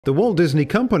The Walt Disney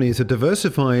Company is a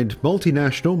diversified,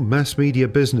 multinational mass media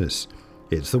business.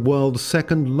 It's the world's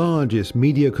second largest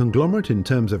media conglomerate in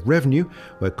terms of revenue,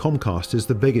 where Comcast is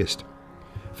the biggest.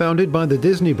 Founded by the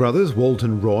Disney brothers Walt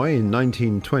and Roy in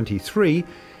 1923,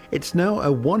 it's now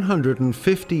a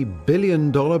 $150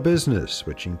 billion business,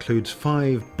 which includes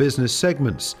 5 business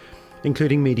segments,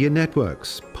 including media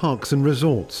networks, parks and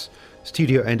resorts,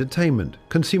 studio entertainment,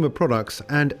 consumer products,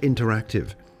 and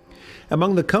interactive.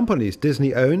 Among the companies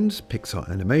Disney owns, Pixar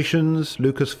Animations,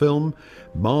 Lucasfilm,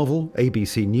 Marvel,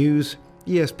 ABC News,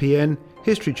 ESPN,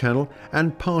 History Channel,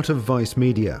 and part of Vice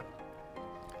Media.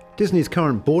 Disney's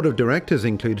current board of directors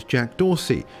includes Jack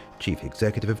Dorsey, chief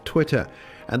executive of Twitter,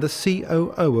 and the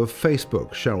COO of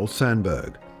Facebook, Sheryl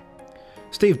Sandberg.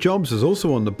 Steve Jobs is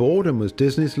also on the board and was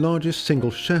Disney's largest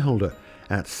single shareholder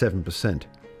at 7%.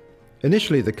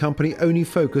 Initially, the company only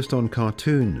focused on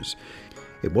cartoons.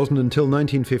 It wasn't until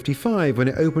 1955 when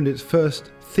it opened its first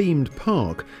themed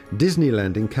park,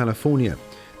 Disneyland in California.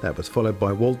 That was followed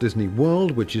by Walt Disney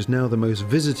World, which is now the most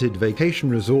visited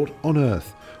vacation resort on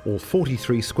Earth, all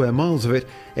 43 square miles of it,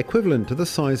 equivalent to the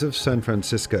size of San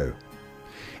Francisco.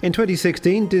 In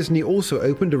 2016, Disney also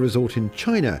opened a resort in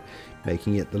China,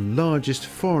 making it the largest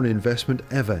foreign investment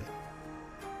ever.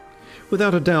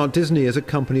 Without a doubt, Disney is a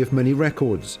company of many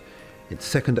records. It's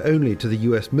second only to the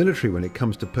US military when it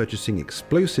comes to purchasing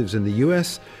explosives in the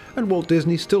US, and Walt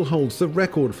Disney still holds the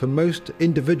record for most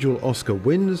individual Oscar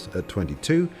wins at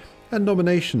 22 and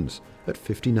nominations at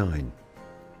 59.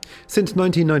 Since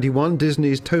 1991,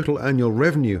 Disney's total annual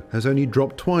revenue has only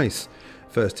dropped twice,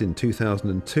 first in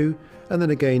 2002 and then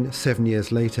again 7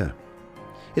 years later.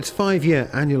 Its 5-year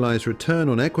annualized return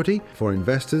on equity for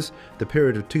investors, the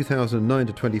period of 2009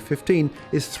 to 2015,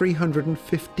 is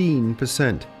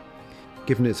 315%.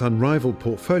 Given its unrivaled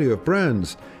portfolio of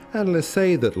brands, analysts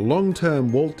say that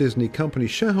long-term Walt Disney Company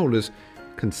shareholders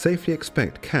can safely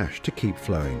expect cash to keep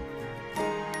flowing.